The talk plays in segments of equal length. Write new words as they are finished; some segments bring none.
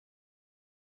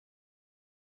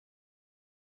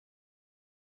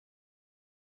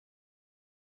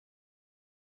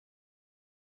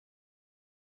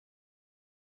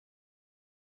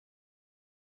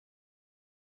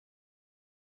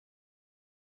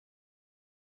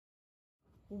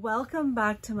Welcome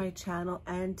back to my channel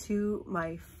and to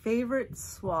my favorite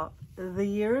swap, the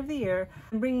year of the year.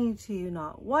 I'm bringing to you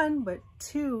not one, but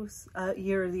two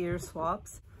year of the year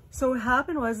swaps. So what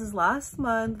happened was last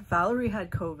month, Valerie had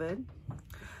COVID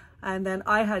and then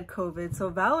I had COVID. So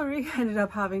Valerie ended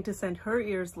up having to send her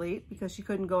ears late because she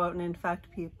couldn't go out and infect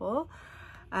people.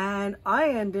 And I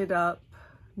ended up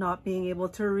not being able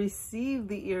to receive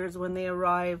the ears when they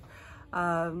arrived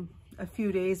a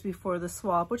few days before the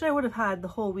swap, which I would have had the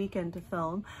whole weekend to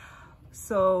film.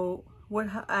 So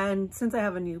and since I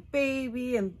have a new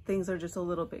baby and things are just a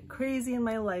little bit crazy in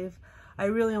my life, I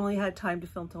really only had time to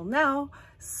film till now.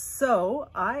 So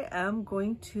I am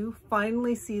going to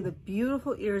finally see the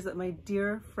beautiful ears that my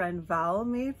dear friend Val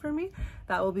made for me.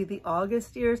 That will be the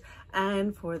August ears.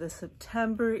 And for the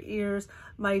September ears,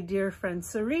 my dear friend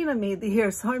Serena made the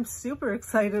ears. So I'm super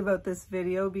excited about this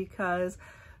video because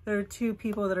there are two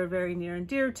people that are very near and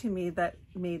dear to me that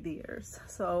made the ears.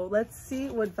 So let's see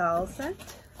what Val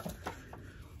sent.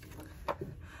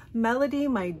 Melodie,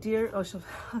 my dear, I'll show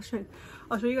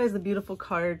you guys the beautiful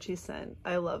card she sent.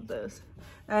 I love this.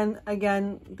 And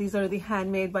again, these are the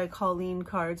handmade by Colleen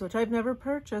cards, which I've never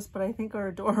purchased, but I think are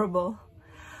adorable.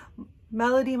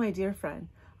 Melodie, my dear friend,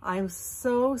 I'm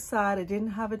so sad I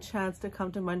didn't have a chance to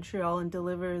come to Montreal and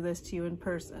deliver this to you in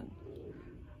person.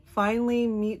 Finally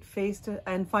meet face to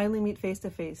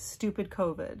face. Stupid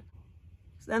COVID.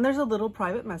 And there's a little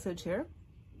private message here.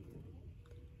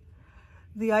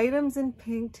 The items in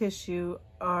pink tissue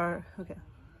are, okay.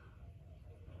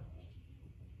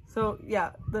 So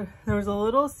yeah, there was a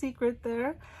little secret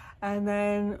there. And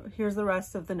then here's the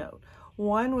rest of the note.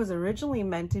 One was originally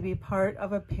meant to be part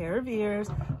of a pair of ears,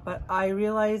 but I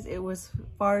realized it was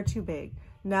far too big.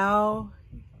 Now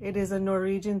it is a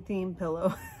Norwegian themed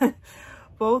pillow.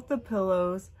 Both the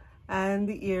pillows and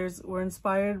the ears were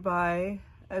inspired by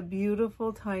a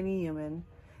beautiful tiny human.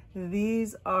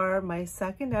 These are my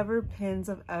second ever pins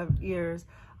of ears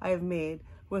I've made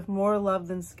with more love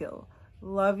than skill.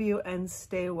 Love you and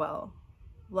stay well.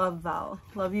 Love, Val.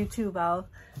 Love you too, Val.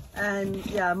 And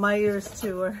yeah, my ears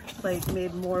too are like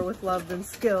made more with love than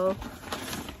skill.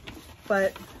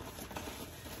 But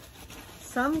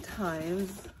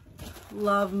sometimes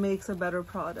love makes a better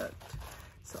product.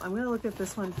 So I'm gonna look at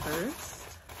this one first.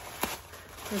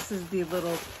 This is the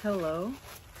little pillow.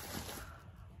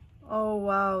 Oh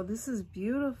wow, this is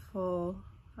beautiful.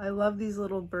 I love these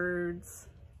little birds.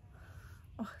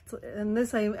 Oh, and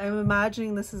this, I'm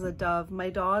imagining this is a dove. My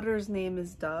daughter's name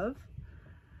is Dove.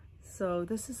 So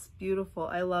this is beautiful.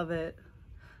 I love it.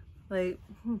 Like,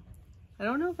 I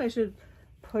don't know if I should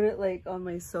put it like on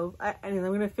my sofa. I mean,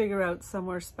 I'm gonna figure out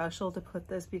somewhere special to put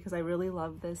this because I really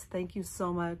love this. Thank you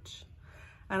so much.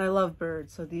 And I love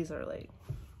birds, so these are like,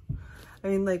 I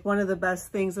mean, like one of the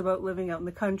best things about living out in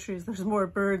the country is there's more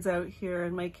birds out here,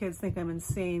 and my kids think I'm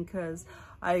insane because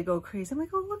I go crazy. I'm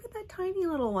like, oh, look at that tiny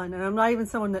little one. And I'm not even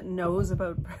someone that knows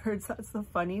about birds. That's the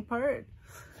funny part.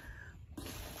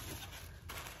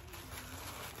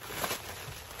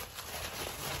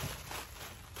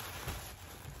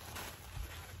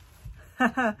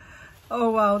 Oh,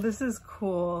 wow, this is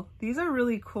cool. These are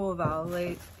really cool, Val.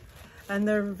 Like, and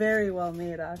they're very well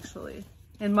made, actually,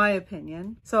 in my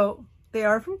opinion. So they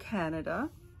are from Canada.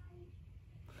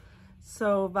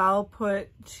 So Val put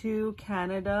 2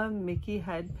 Canada Mickey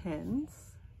head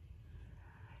pins.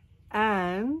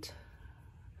 And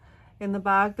in the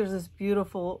back, there's this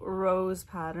beautiful rose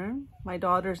pattern. My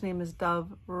daughter's name is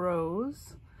Dove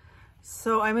Rose.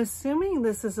 So I'm assuming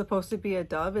this is supposed to be a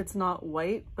dove. It's not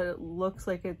white, but it looks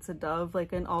like it's a dove,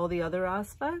 like in all the other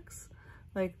aspects,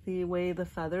 like the way the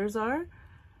feathers are.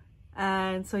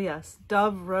 And so yes,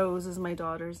 Dove Rose is my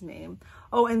daughter's name.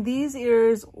 Oh, and these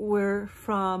ears were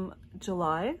from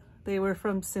July. They were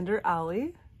from Cinder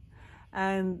Alley,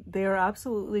 and they are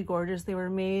absolutely gorgeous. They were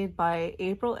made by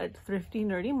April at Thrifty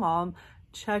Nerdy Mom.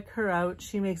 Check her out.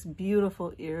 She makes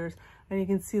beautiful ears, and you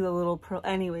can see the little pearl.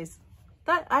 Anyways,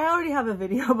 that I already have a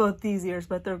video about these ears,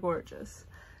 but they're gorgeous.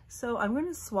 So I'm going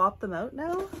to swap them out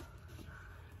now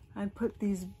and put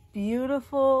these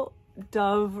beautiful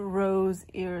Dove Rose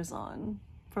ears on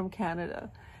from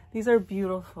Canada. These are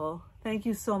beautiful. Thank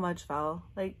you so much, Val.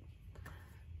 Like,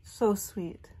 so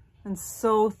sweet and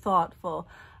so thoughtful.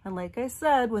 And like I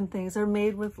said, when things are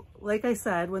made with,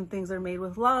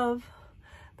 love,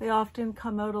 they often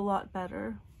come out a lot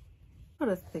better. Put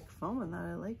a thick foam in that,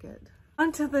 I like it.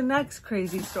 On to the next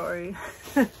crazy story.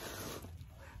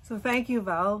 So thank you,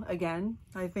 Val, again.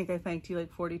 I think I thanked you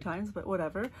like 40 times, but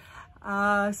whatever.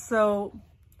 So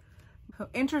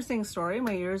interesting story.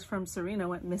 My ears from Serena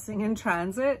went missing in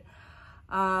transit.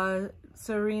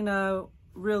 Serena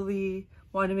really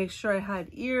wanted to make sure I had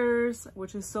ears,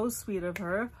 which is so sweet of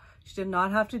her. She did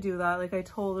not have to do that. Like, I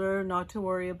told her not to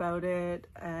worry about it,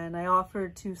 and I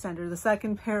offered to send her the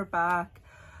second pair back,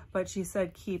 but she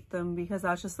said keep them because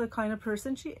that's just the kind of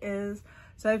person she is.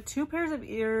 So I have 2 pairs of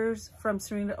ears from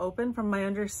Serena to open. From my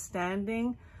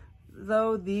understanding,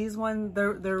 though, these ones,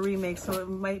 they're remakes, so it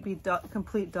might be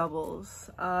complete doubles.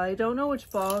 I don't know which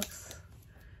box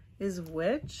is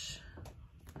which.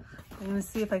 I'm gonna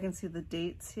see if I can see the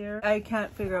dates here. I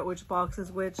can't figure out which box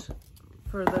is which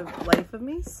for the life of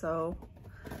me, so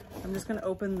I'm just gonna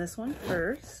open this one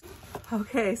first.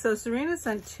 Okay, so Serena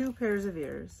sent 2 pairs of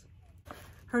ears.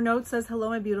 Her note says, "Hello,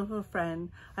 my beautiful friend.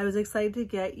 I was excited to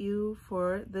get you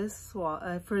for this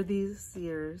for these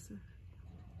ears.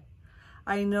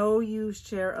 I know you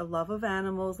share a love of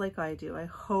animals like I do. I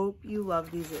hope you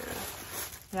love these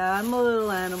ears." Yeah, I'm a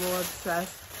little animal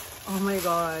obsessed. Oh my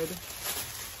God.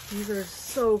 These are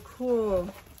so cool.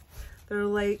 They're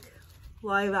like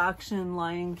live action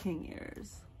Lion King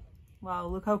ears. Wow,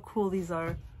 look how cool these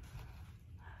are.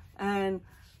 And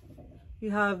you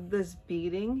have this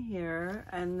beading here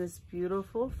and this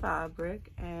beautiful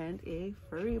fabric and a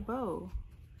furry bow.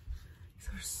 These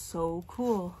are so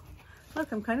cool.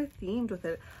 Look, I'm kind of themed with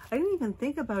it. I didn't even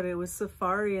think about it. It was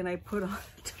safari and I put on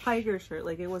a tiger shirt.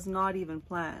 Like, it was not even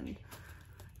planned.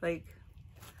 Like,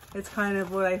 it's kind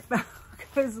of what I found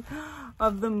because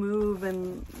of the move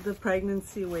and the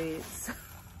pregnancy weights.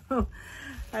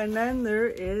 And then there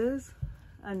is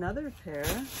another pair.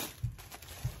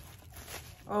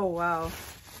 Oh wow,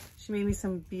 she made me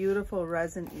some beautiful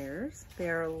resin ears. They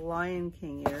are Lion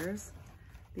King ears.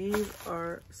 These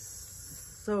are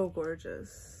so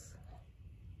gorgeous.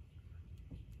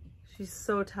 She's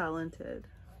so talented.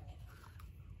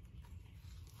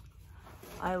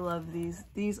 I love these.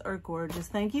 These are gorgeous.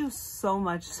 Thank you so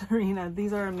much, Serena.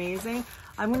 These are amazing.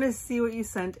 I'm gonna see what you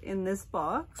sent in this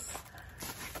box,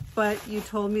 but you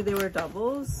told me they were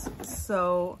doubles,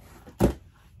 so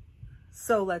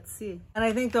let's see. And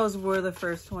I think those were the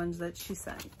first ones that she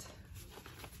sent.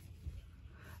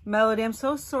 Melody, I'm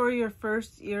so sorry your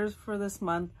first ears for this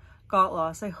month got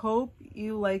lost. I hope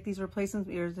you like these replacement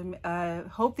ears.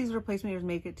 Hope these replacement ears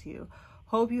make it to you.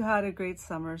 Hope you had a great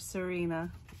summer,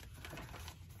 Serena.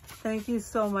 Thank you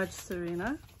so much,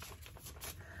 Serena.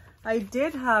 I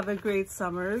did have a great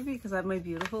summer because I have my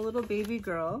beautiful little baby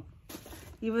girl,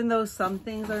 even though some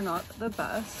things are not the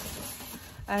best.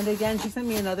 And again, she sent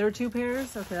me another 2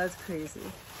 pairs. Okay, that's crazy.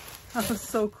 That was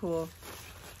so cool.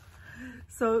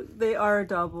 So they are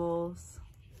doubles.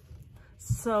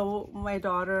 So my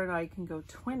daughter and I can go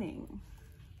twinning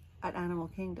at Animal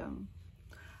Kingdom.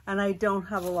 And I don't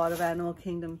have a lot of Animal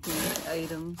Kingdom themed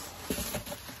items.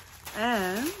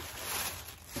 And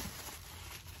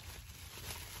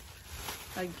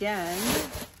again,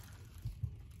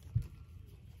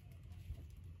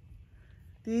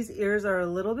 these ears are a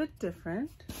little bit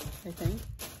different, I think.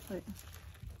 Wait.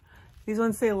 These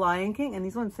ones say Lion King and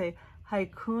these ones say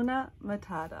Hakuna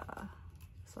Matata.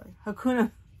 Sorry,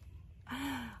 Hakuna.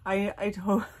 I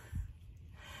told.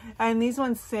 And these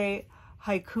ones say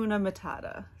Hakuna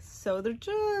Matata. So they're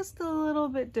just a little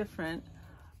bit different,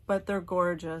 but they're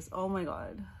gorgeous. Oh my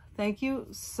God. Thank you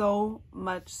so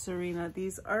much, Serena.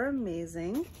 These are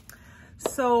amazing.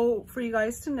 So for you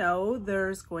guys to know,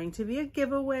 there's going to be a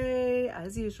giveaway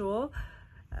as usual,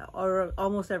 or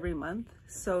almost every month.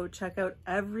 So check out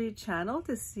every channel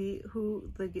to see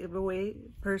who the giveaway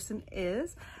person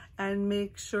is, and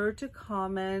make sure to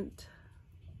comment,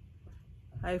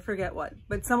 I forget what,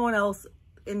 but someone else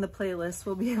in the playlist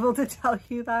will be able to tell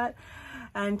you that.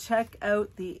 And check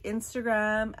out the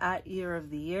Instagram at Year of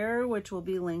the Year, which will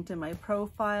be linked in my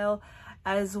profile,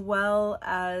 as well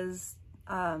as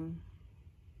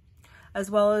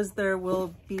there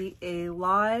will be a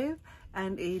live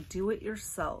and a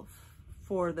do-it-yourself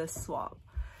for this swap.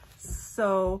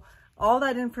 So all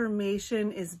that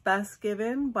information is best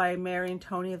given by Mari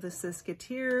Toni of the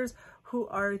Sisketeers, who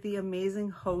are the amazing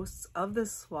hosts of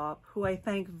this swap, who I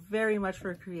thank very much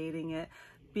for creating it,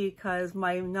 because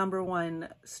my #1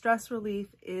 stress relief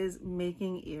is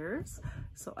making ears.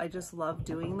 So I just love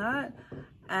doing that.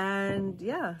 And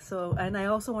yeah, and I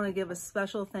also want to give a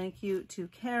special thank you to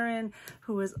Karen,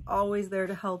 who is always there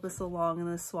to help us along in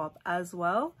this swap as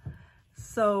well.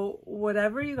 So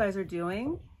whatever you guys are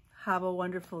doing, have a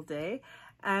wonderful day.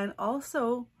 And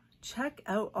also check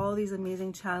out all these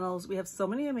amazing channels. We have so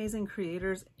many amazing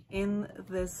creators in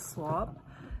this swap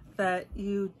that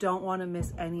you don't want to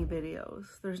miss any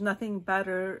videos. There's nothing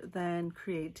better than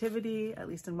creativity, at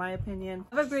least in my opinion.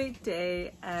 Have a great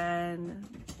day and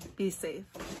be safe.